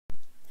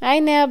Hi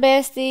now,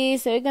 besties.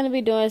 So we're going to be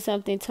doing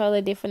something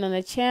totally different on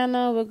the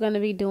channel. We're going to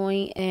be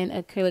doing an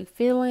acrylic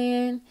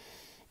fill-in.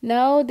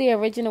 No, the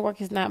original work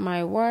is not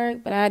my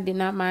work, but I did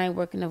not mind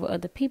working over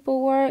other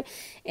people's work.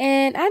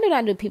 And I do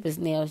not do people's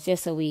nails,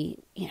 just so we,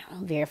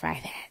 verify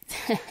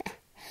that.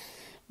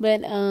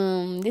 But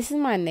this is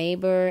my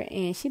neighbor,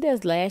 and she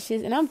does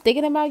lashes. And I'm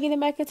thinking about getting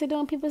back into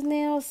doing people's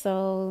nails.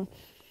 So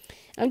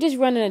I'm just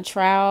running a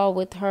trial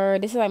with her.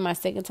 This is like my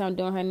second time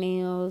doing her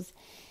nails.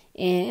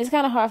 And it's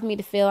kind of hard for me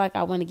to feel like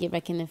I want to get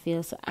back in the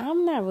field. So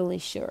I'm not really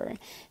sure.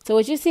 So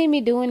what you see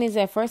me doing is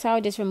at first I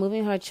was just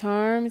removing her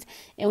charms.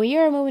 And when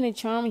you're removing the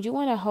charms, you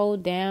want to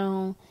hold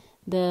down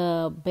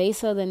the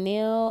base of the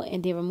nail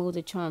and then remove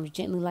the charms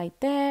gently like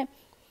that.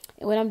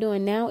 And what I'm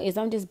doing now is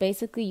I'm just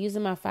basically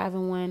using my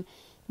 5-in-1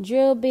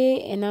 drill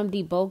bit. And I'm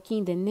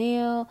debulking the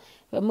nail,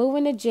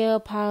 removing the gel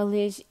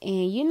polish.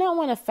 And you don't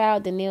want to file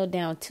the nail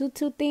down too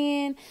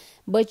thin.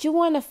 But you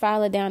want to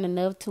file it down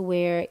enough to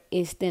where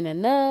it's thin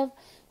enough.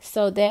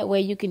 So that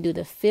way you can do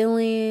the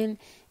fill-in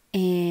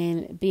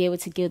and be able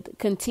to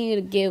continue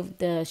to give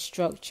the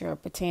structure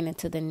pertaining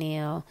to the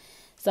nail.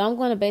 So I'm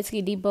going to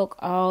basically debulk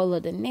all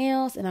of the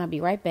nails, and I'll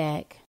be right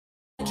back.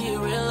 Get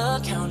real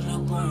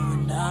accountable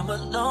when I'm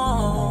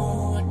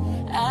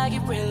alone. I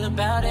get real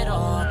about it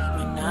all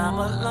when I'm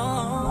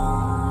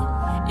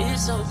alone.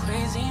 It's so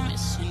crazy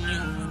missing you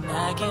when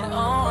I get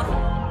on.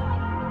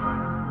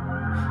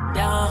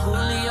 Down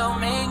Julio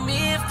make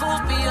me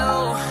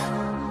Fulfio.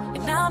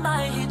 And I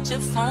might hit your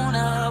phone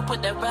up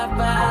with that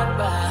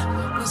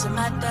rah. Listen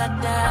my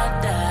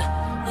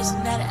da.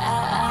 Listen that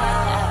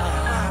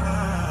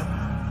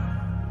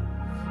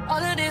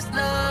All of this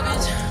love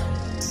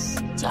is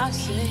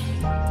toxic.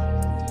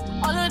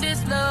 All of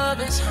this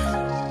love is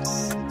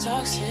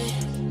toxic.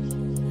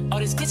 All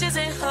these kisses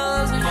and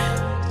hugs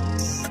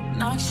and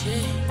knock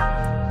shit.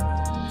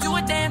 You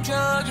a damn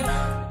drug,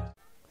 yeah.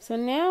 So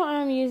now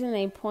I'm using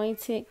a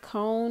pointed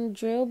cone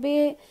drill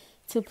bit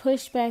to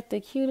push back the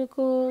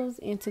cuticles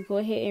and to go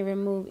ahead and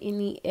remove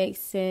any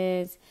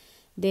excess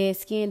dead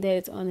skin that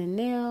is on the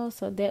nail,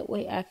 so that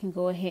way I can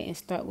go ahead and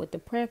start with the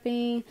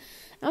prepping.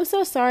 I'm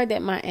so sorry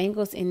that my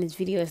angles in this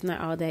video is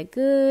not all that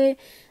good.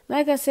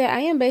 Like I said, I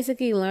am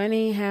basically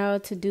learning how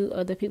to do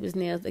other people's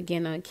nails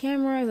again on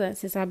camera,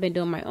 since I've been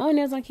doing my own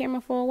nails on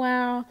camera for a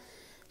while.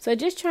 So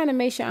just trying to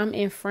make sure I'm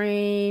in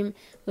frame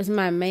was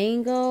my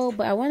main goal,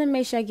 but I want to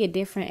make sure I get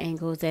different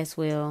angles as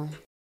well.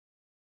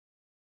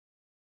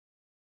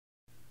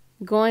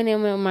 Going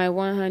in with my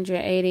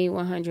 180,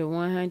 100,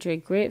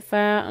 100 grit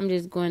file, I'm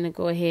just going to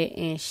go ahead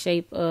and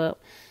shape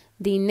up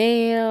the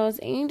nails.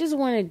 And you just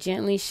want to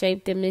gently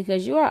shape them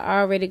because you are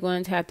already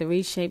going to have to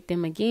reshape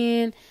them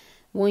again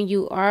when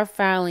you are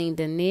filing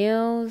the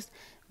nails.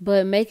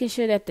 But making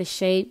sure that the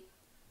shape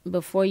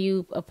before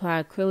you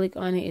apply acrylic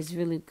on it is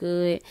really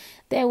good.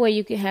 That way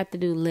you can have to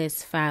do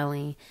less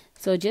filing.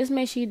 So just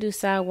make sure you do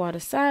sidewall to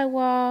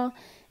sidewall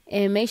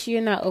and make sure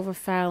you're not over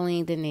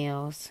filing the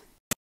nails.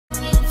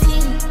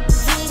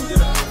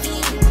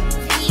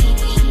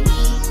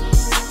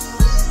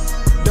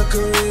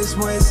 Career's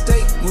more at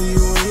stake when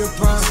you in your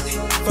prime.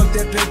 Fuck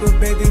that paper,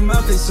 baby, my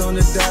face on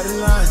the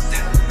dotted line.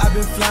 I've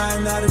been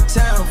flying out of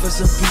town for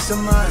some peace of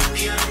mind.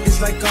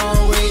 It's like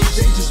always,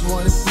 they just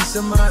want a peace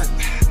of mind.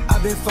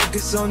 I've been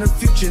focused on the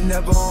future,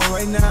 never on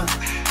right now.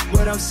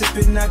 What I'm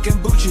sipping, I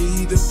can boot you,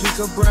 either pink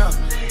or brown.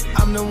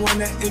 I'm the one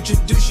that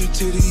introduced you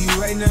to the you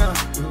right now.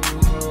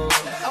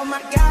 Oh my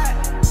God,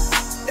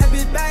 that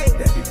be bad,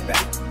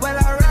 well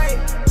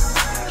alright.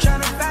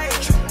 Tryna fight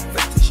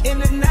in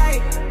the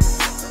night.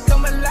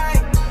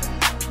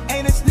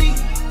 Ain't it sneak?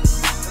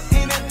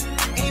 Ain't it?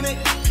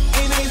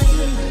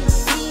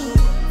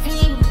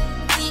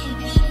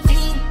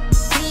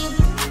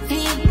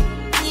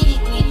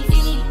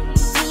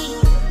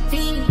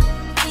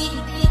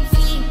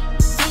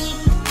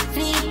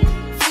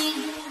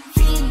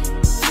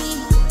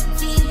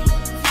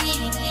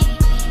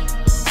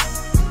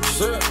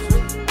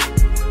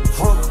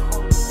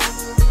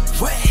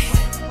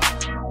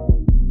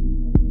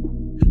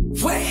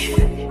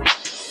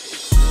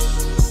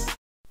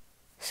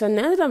 So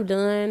now that I'm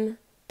done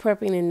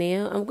prepping the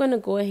nail, I'm going to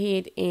go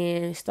ahead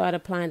and start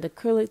applying the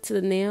acrylic to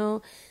the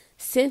nail.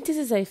 Since this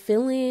is a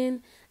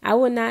fill-in, I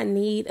will not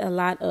need a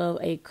lot of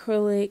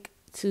acrylic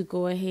to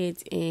go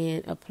ahead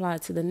and apply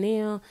to the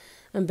nail.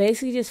 I'm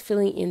basically just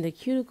filling in the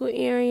cuticle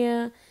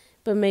area,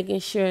 but making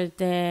sure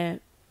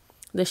that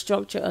the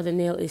structure of the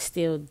nail is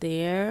still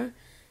there.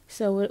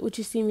 So what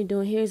you see me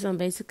doing here is I'm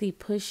basically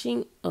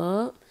pushing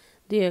up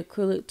the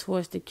acrylic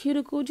towards the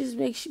cuticle, just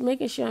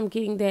making sure I'm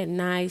getting that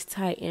nice,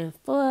 tight, and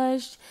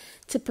flush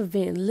to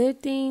prevent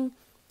lifting.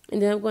 And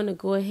then I'm going to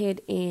go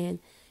ahead and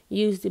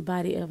use the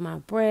body of my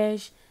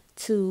brush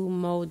to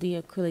mold the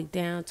acrylic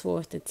down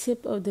towards the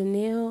tip of the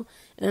nail.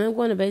 And I'm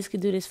going to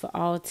basically do this for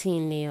all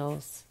 10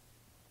 nails.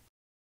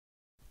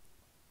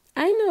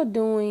 I know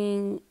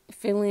doing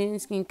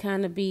fill-ins can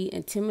kind of be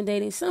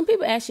intimidating. Some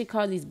people actually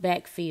call these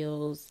back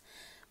fills,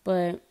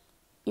 but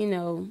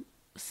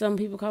some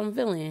people call them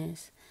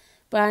fill-ins.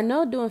 But I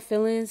know doing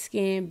fillings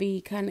can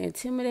be kind of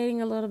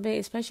intimidating a little bit,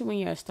 especially when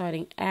you're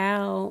starting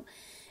out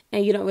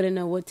and you don't really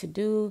know what to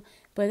do.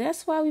 But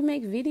that's why we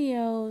make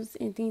videos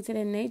and things of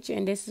that nature.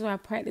 And this is why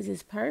practice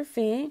is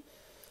perfect.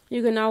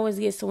 You can always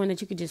get someone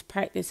that you could just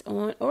practice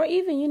on. Or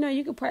even, you know,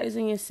 you can practice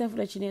on yourself,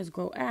 let your nails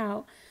grow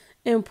out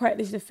and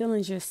practice the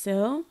fillings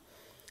yourself.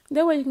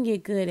 That way you can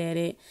get good at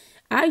it.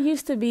 I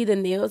used to be the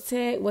nail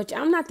tech, which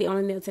I'm not the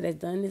only nail tech that's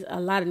done this.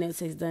 A lot of nail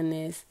techs done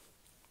this.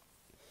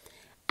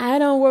 I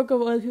don't work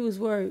over other people's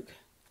work.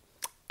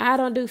 I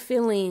don't do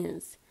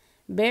fill-ins.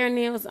 Bare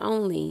nails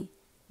only.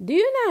 Do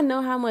you not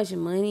know how much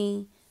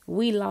money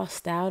we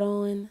lost out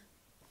on?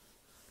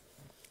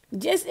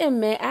 Just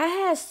imagine, I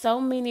had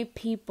so many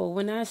people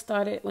when I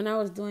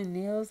was doing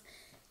nails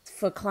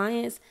for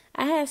clients.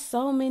 I had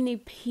so many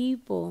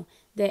people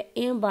that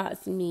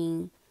inboxed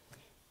me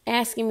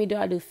asking me, do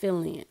I do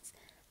fill-ins?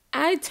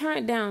 I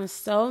turned down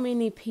so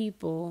many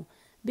people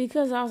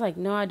because I was like,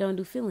 no, I don't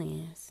do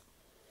fill-ins.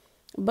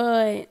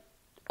 But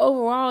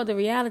overall, the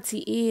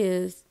reality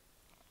is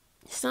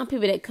some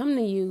people that come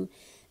to you,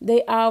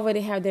 they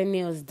already have their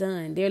nails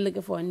done. They're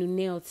looking for a new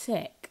nail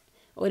tech,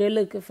 or they're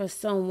looking for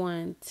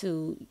someone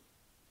to,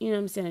 you know what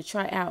I'm saying, to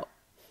try out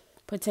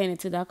pertaining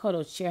to I call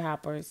those chair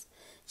hoppers.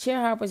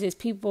 Chair hoppers is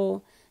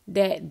people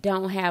that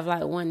don't have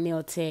like one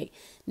nail tech.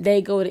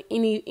 They go to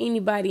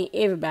anybody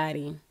and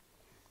everybody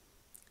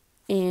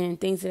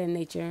and things of that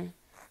nature.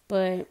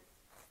 But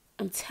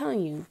I'm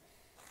telling you,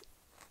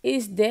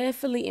 it's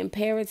definitely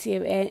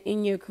imperative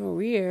in your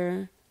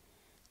career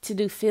to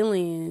do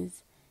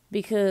fill-ins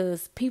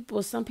because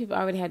some people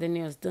already have their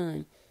nails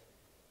done.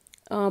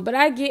 But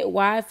I get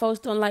why folks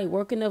don't like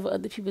working over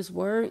other people's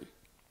work.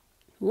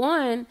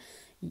 One,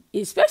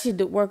 especially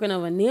working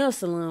over nail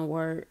salon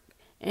work.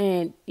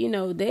 And, you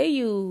know, they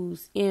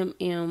use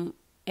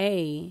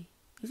MMA.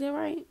 Is that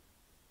right?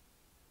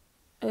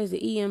 Or is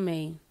it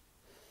EMA?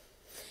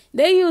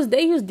 They use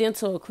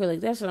dental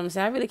acrylic. That's what I'm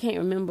saying. I really can't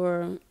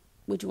remember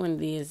which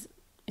one it is.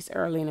 It's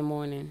early in the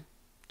morning.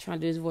 I'm trying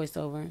to do this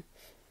voiceover.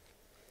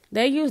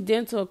 They use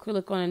dental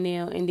acrylic on a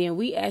nail, and then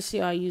we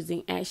actually are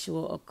using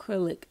actual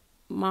acrylic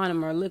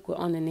monomer liquid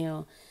on the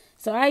nail.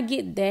 So I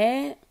get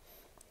that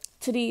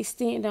to the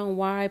extent on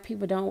why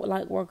people don't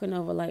like working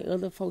over like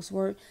other folks'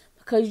 work,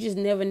 because you just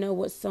never know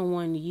what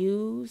someone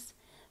used.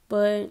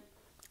 But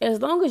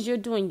as long as you're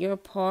doing your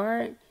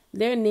part,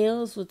 their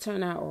nails will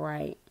turn out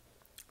right.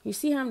 You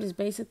see how I'm just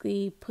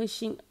basically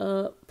pushing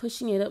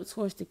it up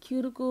towards the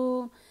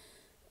cuticle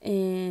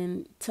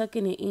and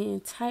tucking it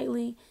in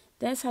tightly.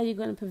 That's how you're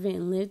going to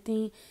prevent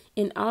lifting.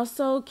 And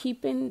also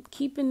keeping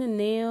the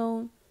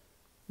nail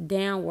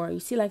downward. You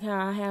see like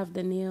how I have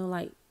the nail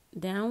like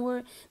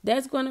downward?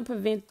 That's going to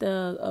prevent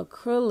the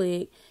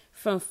acrylic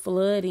from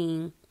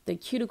flooding the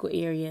cuticle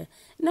area.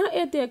 Now,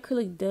 if the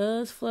acrylic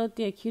does flood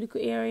the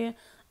cuticle area,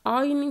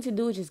 all you need to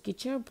do is just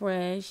get your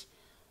brush,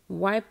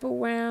 wipe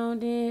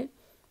around it,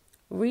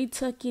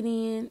 retuck it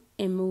in,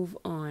 and move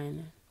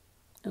on.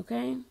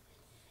 Okay?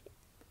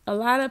 A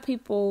lot of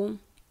people,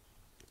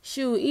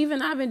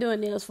 even I've been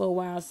doing nails for a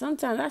while.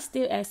 Sometimes I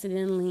still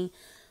accidentally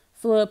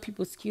flood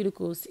people's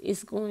cuticles.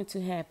 It's going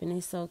to happen.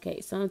 It's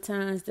okay.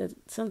 Sometimes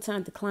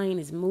the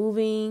client is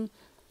moving.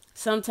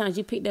 Sometimes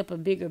you picked up a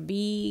bigger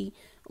bead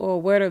or a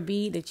wetter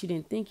bead that you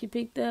didn't think you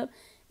picked up.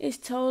 It's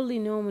totally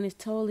normal. It's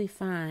totally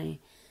fine.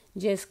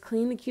 Just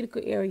clean the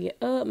cuticle area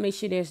up. Make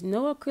sure there's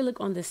no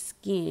acrylic on the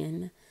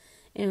skin.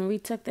 And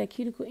retuck that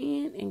cuticle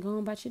in and go on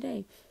about your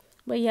day.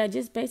 But yeah,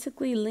 just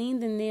basically lean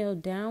the nail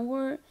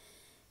downward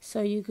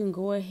so you can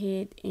go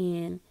ahead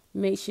and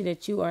make sure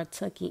that you are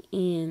tucking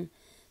in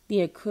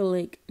the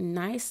acrylic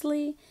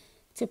nicely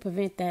to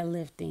prevent that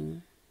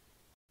lifting.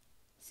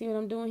 See what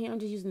I'm doing here? I'm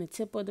just using the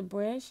tip of the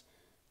brush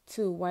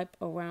to wipe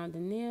around the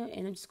nail,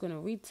 and I'm just going to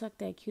retuck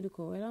that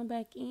cuticle right on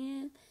back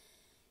in.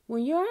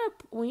 When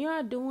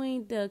you're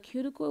doing the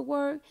cuticle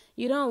work,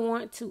 you don't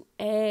want to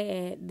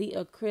add the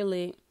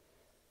acrylic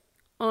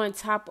on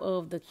top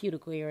of the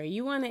cuticle area.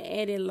 You want to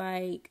add it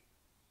like,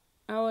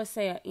 I would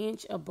say, 1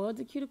 inch above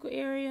the cuticle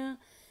area.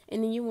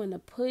 And then you want to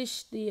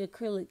push the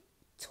acrylic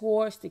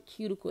towards the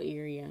cuticle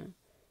area.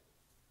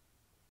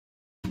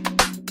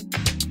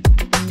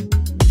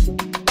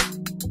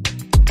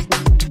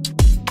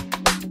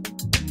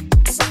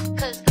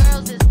 Cause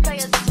girls is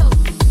players too.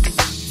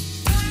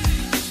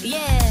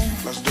 Yeah.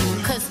 Let's do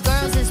it. Cause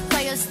girls is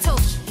players too.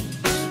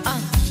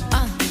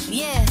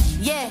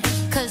 Yeah.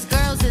 Cause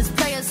girls is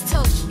players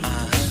too.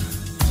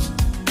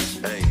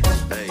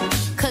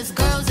 Cause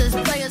girls is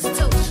players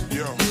too.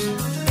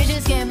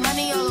 Bitches get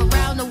money all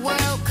around the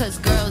world. Cause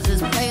girls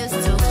is players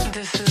too.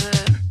 This is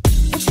it.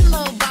 What you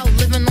know about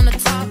living on the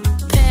top?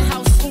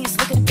 Penthouse suites,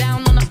 looking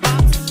down on the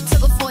ops.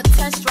 Took her for a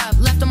test drive,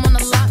 left them on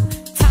the lot.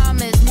 Time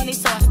is money,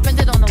 so I spend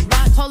it on the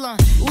watch. Hold on,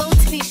 little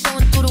titty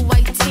showing through the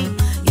white tee.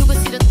 You can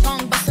see the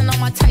thong busting on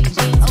my tight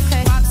jeans.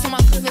 Okay, rocks on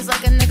my fingers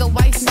like a nigga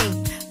wife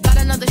me. Got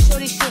another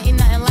shorty, she ain't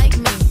nothing like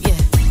me. Yeah.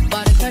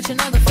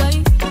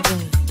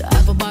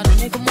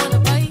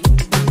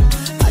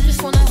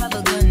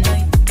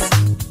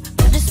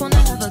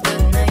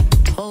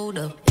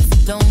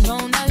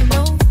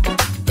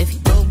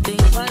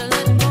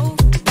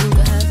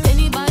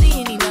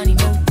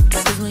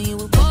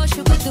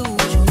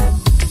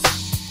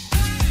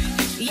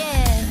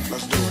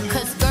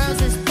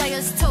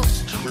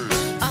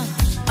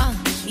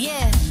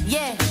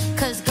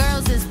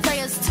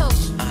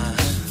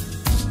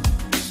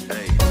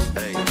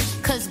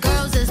 cause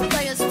girls is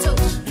players too.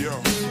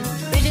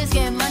 Bitches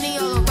get money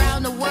all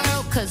around the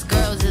world, cause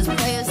girls is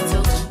players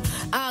too.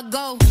 I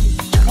go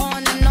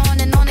on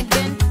and on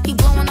again. He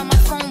blowing on my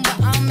phone, but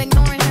I'm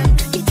ignoring him.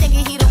 He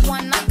thinking he the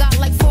one, I got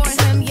like 4 of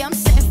him. Yeah, I'm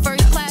sitting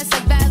first class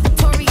like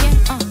valedictorian.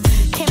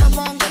 Came a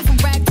long way from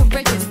rag to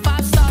riches.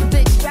 5-star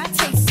bitch, that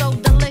tastes so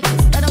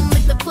delicious. Let him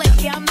lick the plate,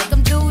 yeah, I make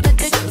him do the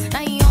dishes. Now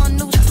he on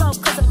news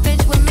 12, cause a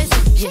bitch with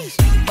misses.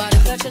 Yeah, about to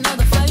catch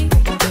another flight.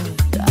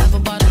 The apple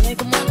about to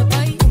make him wanna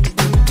bite.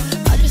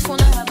 I just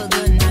wanna have a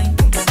good night.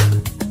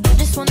 I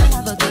just wanna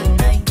have a good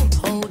night.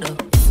 Hold up,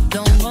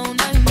 don't go,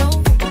 now you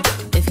know.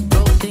 If you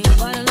broke, then you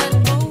gotta let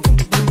it go.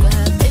 You can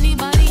have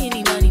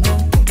anybody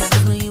more. Cause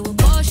when you a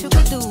boss, you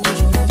can do what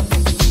you want.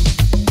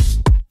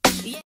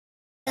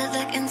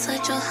 Look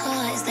inside your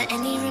heart, is there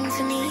any room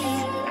for me?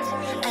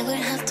 I would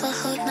have to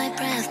hold my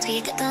breath till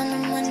you get down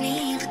on one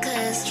knee.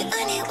 Because you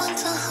only want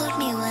to hold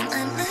me when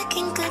I'm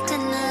looking good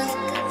enough.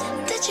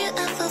 Did you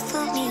ever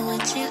fool me?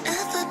 Would you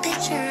ever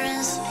picture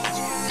us?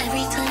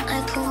 Every time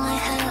I pull my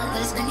hair out,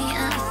 there's only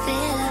out of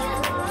fear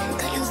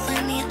that you'll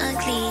find me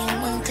ugly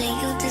and one day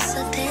you'll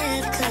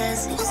disappear.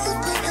 Because what's the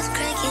point of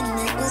crying?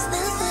 It was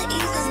never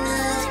even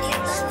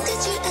enough.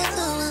 Did you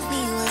ever love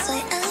me? Was I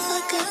ever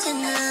good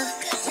enough?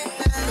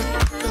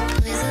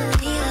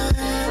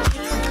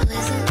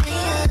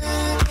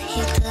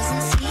 He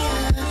doesn't see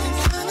her.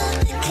 Trying to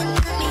looking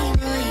at me,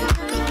 boy.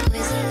 But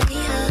boys are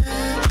weird.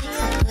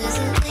 Boys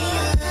are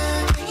weird.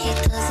 He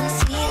doesn't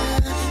see her.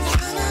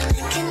 Trying to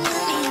looking at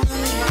me,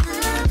 boy.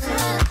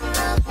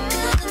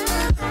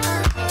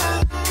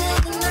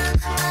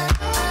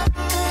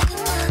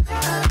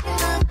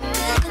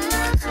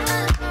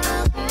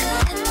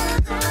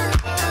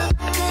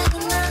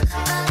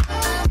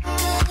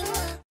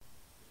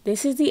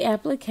 This is the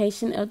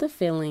application of the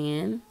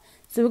fill-in.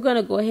 So we're going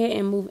to go ahead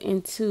and move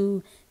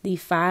into the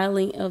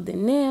filing of the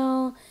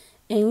nail.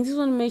 And you just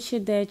want to make sure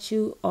that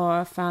you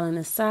are filing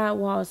the side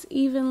walls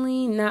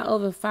evenly, not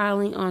over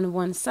filing on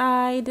one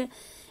side.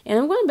 And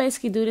I'm going to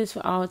basically do this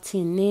for all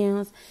 10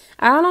 nails.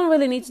 I don't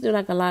really need to do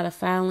like a lot of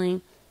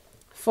filing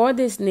for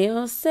this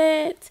nail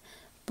set,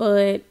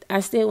 but I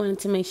still wanted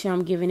to make sure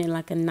I'm giving it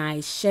like a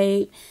nice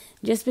shape,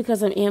 just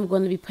because I am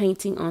going to be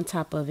painting on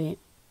top of it.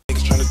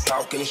 Trying to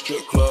talk in a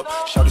strip club,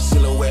 shout the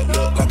silhouette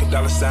look like a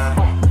dollar sign.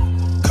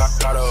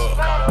 Caught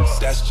up,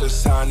 that's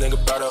just how a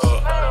nigga brought her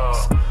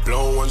up.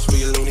 Blown ones for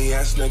your loony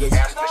ass niggas,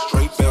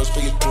 straight bells for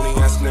your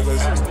loony ass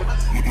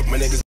niggas. My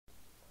niggas.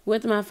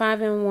 With my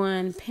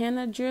 5-in-1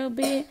 panel drill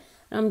bit,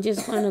 I'm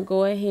just going to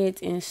go ahead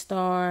and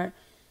start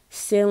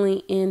sealing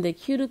in the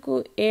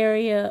cuticle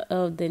area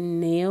of the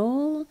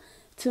nail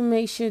to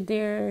make sure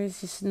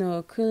there's just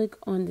no acrylic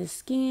on the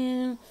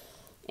skin.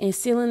 And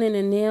sealing in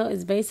the nail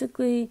is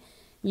basically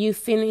you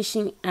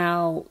finishing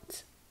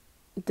out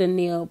the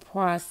nail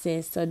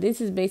process. So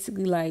this is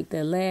basically like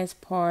the last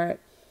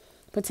part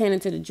pertaining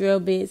to the drill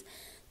bits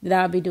that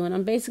I'll be doing.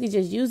 I'm basically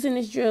just using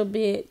this drill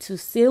bit to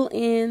seal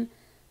in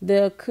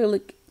the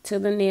acrylic to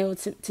the nail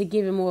to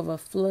give it more of a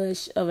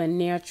flush of a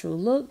natural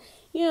look.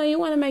 You know, you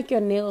want to make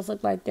your nails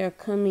look like they're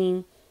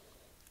growing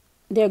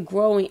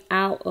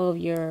out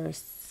the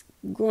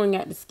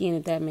skin,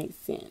 if that makes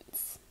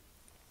sense.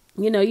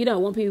 You know, you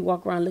don't want people to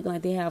walk around looking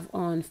like they have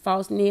on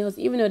false nails,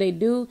 even though they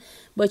do,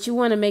 but you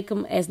want to make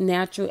them as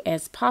natural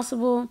as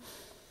possible.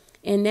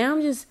 And now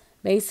I'm just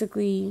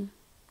basically,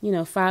 you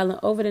know, filing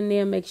over the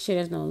nail, make sure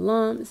there's no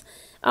lumps.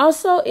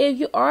 Also, if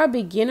you are a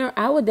beginner,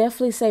 I would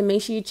definitely say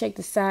make sure you check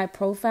the side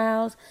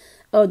profiles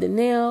of the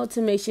nail to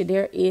make sure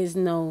there is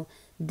no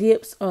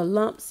dips or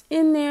lumps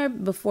in there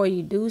before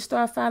you do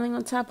start filing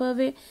on top of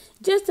it,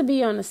 just to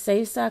be on the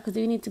safe side. Because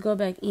if you need to go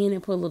back in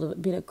and put a little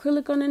bit of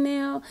acrylic on the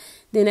nail,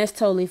 then that's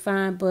totally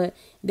fine. But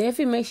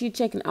definitely make sure you're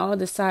checking all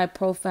the side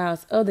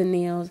profiles of the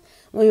nails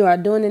when you are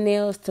doing the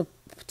nails to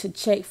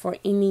check for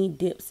any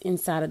dips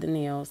inside of the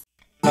nails.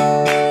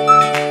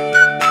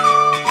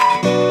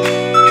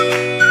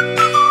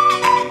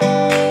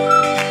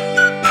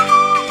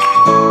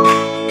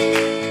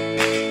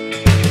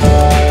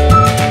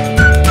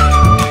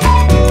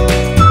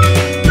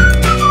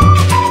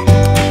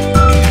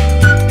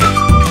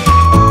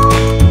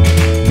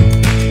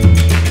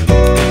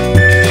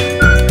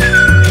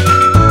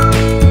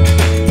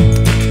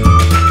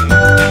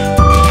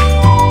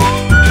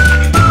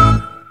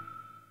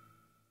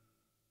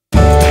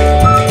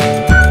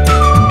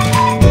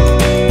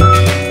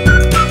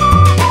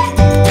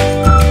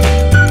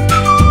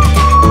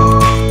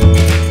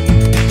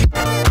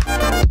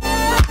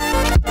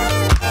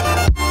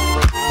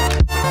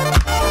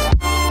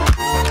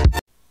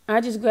 I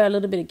just grab a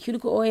little bit of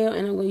cuticle oil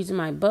and I'm going to use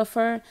my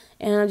buffer,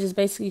 and I'm just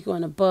basically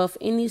going to buff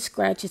any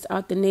scratches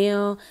out the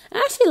nail. I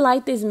actually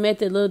like this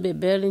method a little bit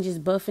better than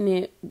just buffing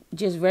it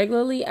just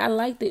regularly. I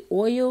like the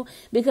oil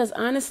because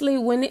honestly,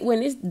 when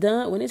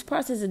this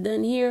process is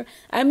done here,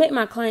 I make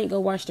my client go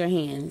wash their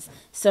hands.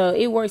 So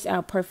it works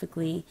out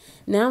perfectly.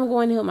 Now I'm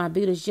going in with my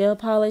Beauty's gel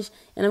polish,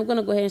 and I'm going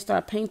to go ahead and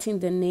start painting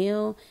the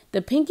nail.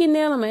 The pinky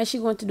nail, I'm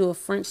actually going to do a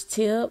French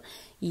tip.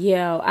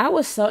 Yo, I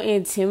was so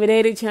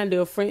intimidated trying to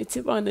do a French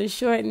tip on the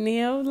short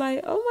nail.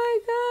 Like, oh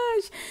my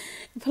gosh.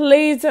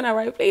 Please turn out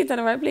right. Please turn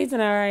out right. Please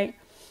turn out right.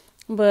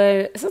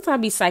 But sometimes I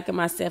be psyching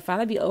myself out.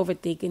 I be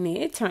overthinking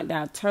it. It turned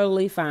out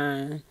totally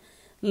fine.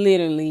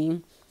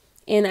 Literally.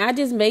 And I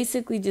just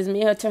basically just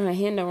made her turn her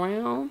hand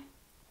around.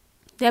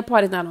 That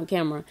part is not on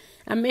camera.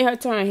 I made her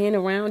turn her hand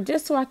around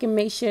just so I can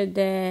make sure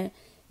that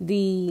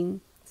the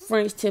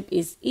French tip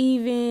is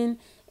even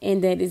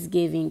and that it's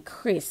giving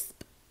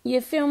crisp. You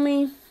feel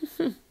me?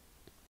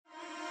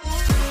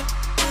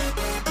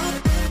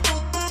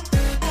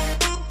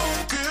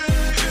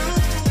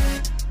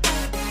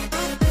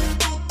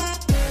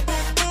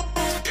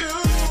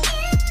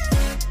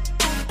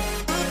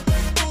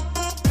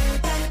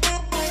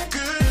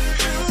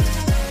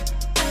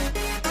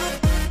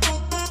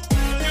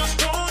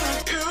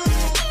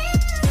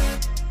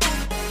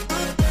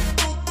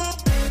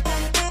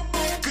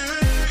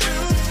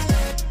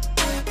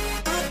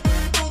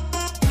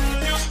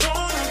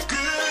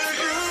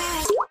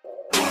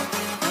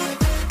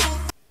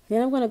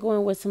 Then I'm going to go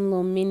in with some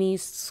little mini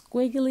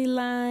squiggly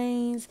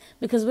lines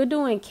because we're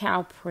doing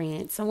cow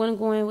print. So I'm going to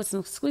go in with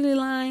some squiggly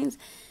lines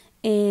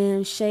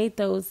and shade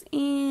those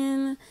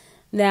in.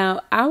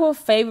 Now,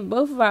 both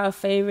of our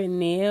favorite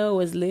nail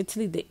was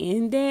literally the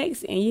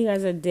index. And you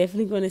guys are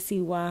definitely going to see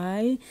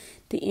why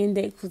the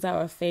index was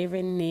our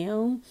favorite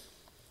nail.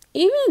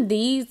 Even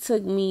these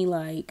took me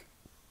like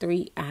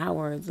 3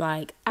 hours.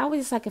 Like, I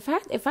was just like, if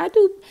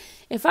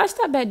I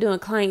start back doing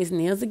clients'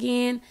 nails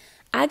again,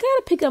 I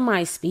gotta pick up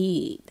my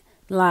speed.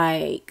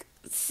 Like,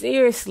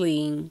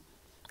 seriously.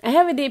 I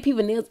haven't did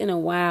people nails in a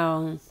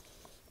while.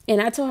 And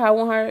I told her I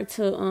want her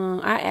to,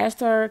 I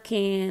asked her,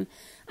 can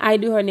I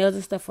do her nails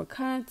and stuff for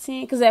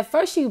content? Because at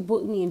first she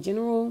booked me in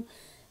general.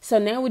 So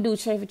now we do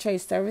trade for trade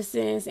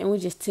services. And we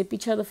just tip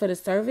each other for the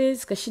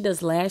service. Because she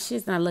does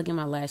lashes. And I look at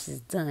my lashes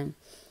done.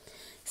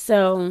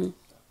 So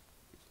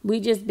we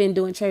just been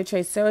doing trade for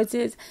trade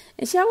services.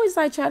 And she always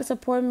like try to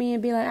support me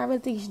and be like, I really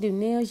think you should do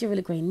nails. You're a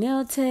really great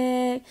nail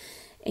tech.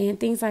 And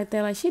things like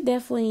that. Like, she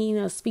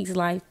definitely, speaks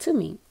life to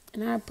me.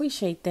 And I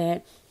appreciate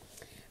that.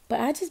 But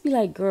I just be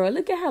like, girl,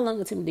 look at how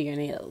long it took me to do your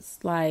nails.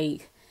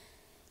 Like,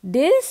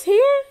 this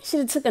here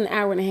should have took an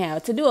hour and a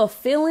half. To do a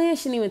fill-in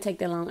shouldn't even take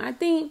that long. I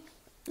think,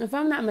 if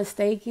I'm not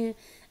mistaken,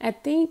 I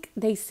think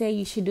they say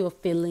you should do a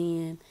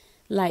fill-in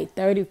like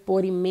 30,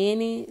 40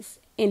 minutes.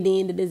 And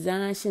then the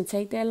design shouldn't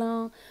take that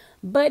long.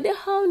 But the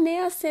whole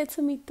nail set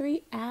took me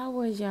 3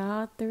 hours,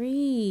 y'all.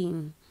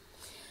 3.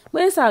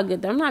 But it's all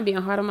good, though. I'm not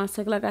being hard on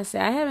myself. Like I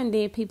said, I haven't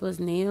did people's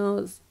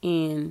nails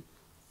in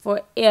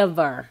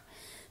forever.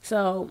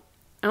 So,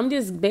 I'm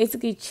just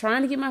basically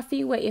trying to get my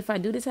feet wet if I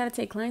do decide to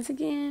take clients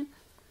again.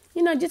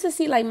 Just to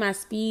see, like, my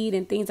speed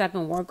and things I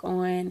can work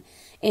on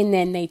in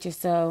that nature.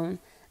 So,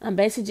 I'm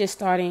basically just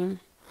starting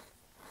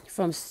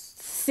from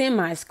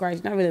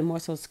semi-scratch. Not really more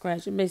so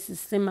scratch. But basically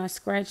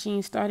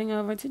semi-scratching, starting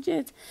over to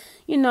just,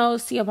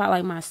 see about,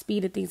 like, my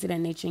speed and things of that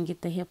nature and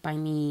get the help I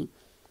need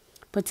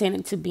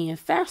pertaining to being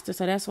faster.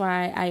 So that's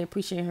why I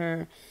appreciate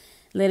her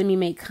letting me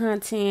make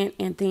content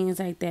and things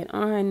like that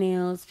on her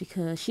nails,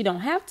 because she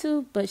don't have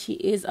to, but she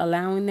is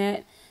allowing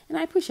that, and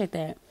I appreciate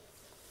that.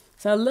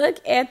 So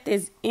look at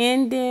this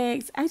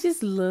index. I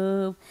just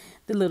love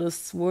the little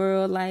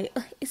swirl. Like,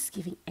 it's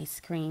giving ice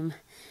cream.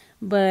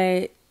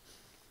 But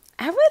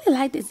I really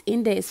like this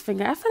index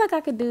finger. I feel like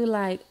I could do,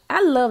 like,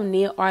 I love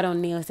nail art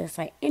on nails that's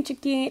like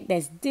intricate,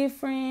 that's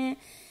different.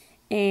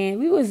 And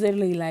we was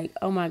literally like,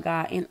 oh my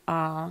God, in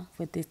awe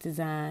with this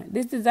design.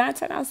 This design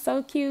turned out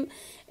so cute.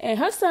 And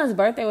her son's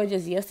birthday was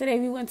just yesterday.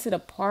 We went to the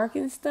park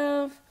and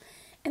stuff.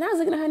 And I was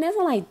looking at her nails.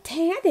 I'm like,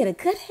 dang, I did a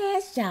good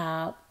ass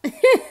job.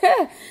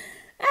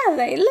 I was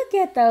like, look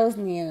at those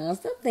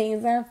nails. Some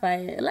things are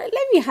fire. Like,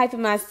 let me hype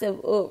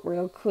myself up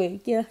real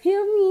quick. You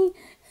hear me?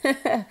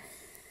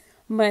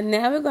 But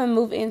now we're going to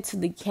move into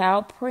the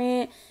cow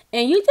print.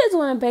 And you just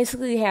want to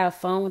basically have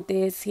fun with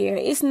this here.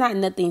 It's not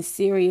nothing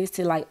serious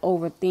to, like,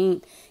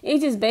 overthink.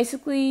 It's just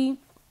basically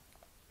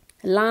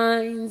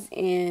lines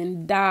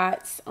and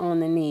dots on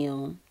the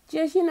nail.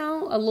 Just, a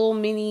little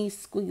mini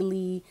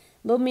squiggly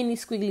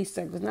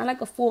circles. Not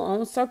like a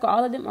full-on circle.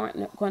 All of them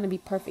aren't going to be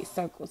perfect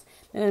circles.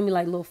 They're going to be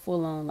like little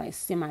full-on, like,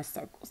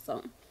 semi-circles.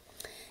 So,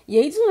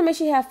 yeah, you just want to make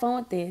sure you have fun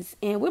with this.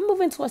 And we're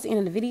moving towards the end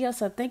of the video.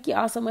 So thank you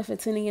all so much for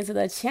tuning into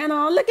the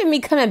channel. Look at me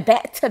coming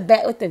back to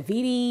back with the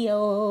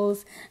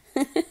videos.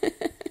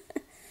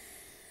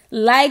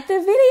 Like the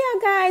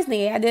video, guys.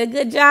 Yeah, I did a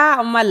good job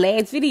on my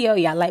last video.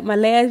 Y'all like my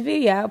last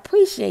video. I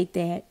appreciate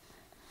that.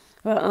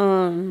 But,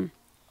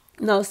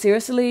 no,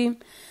 seriously.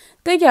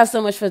 Thank y'all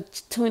so much for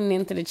tuning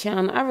into the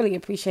channel. I really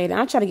appreciate it.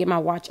 I'm trying to get my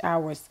watch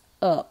hours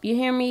up. You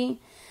hear me?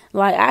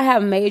 Like, I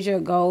have major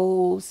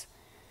goals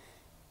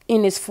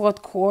in this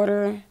fourth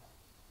quarter,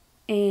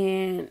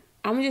 and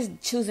I'm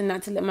just choosing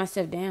not to let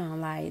myself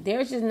down. Like,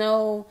 there's just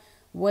no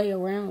way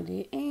around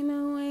it. Ain't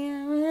no way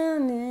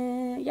around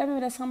it. Y'all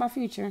remember that song by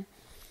Future?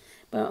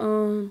 But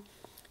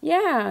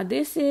yeah,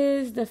 this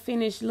is the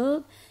finished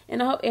look,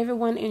 and I hope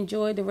everyone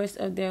enjoyed the rest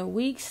of their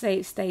week.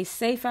 Stay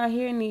safe out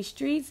here in these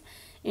streets,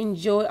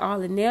 enjoy all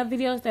the nail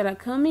videos that are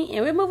coming.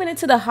 And we're moving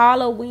into the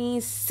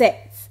Halloween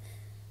sets.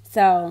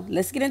 So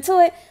let's get into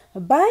it.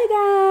 Bye,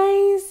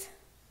 guys.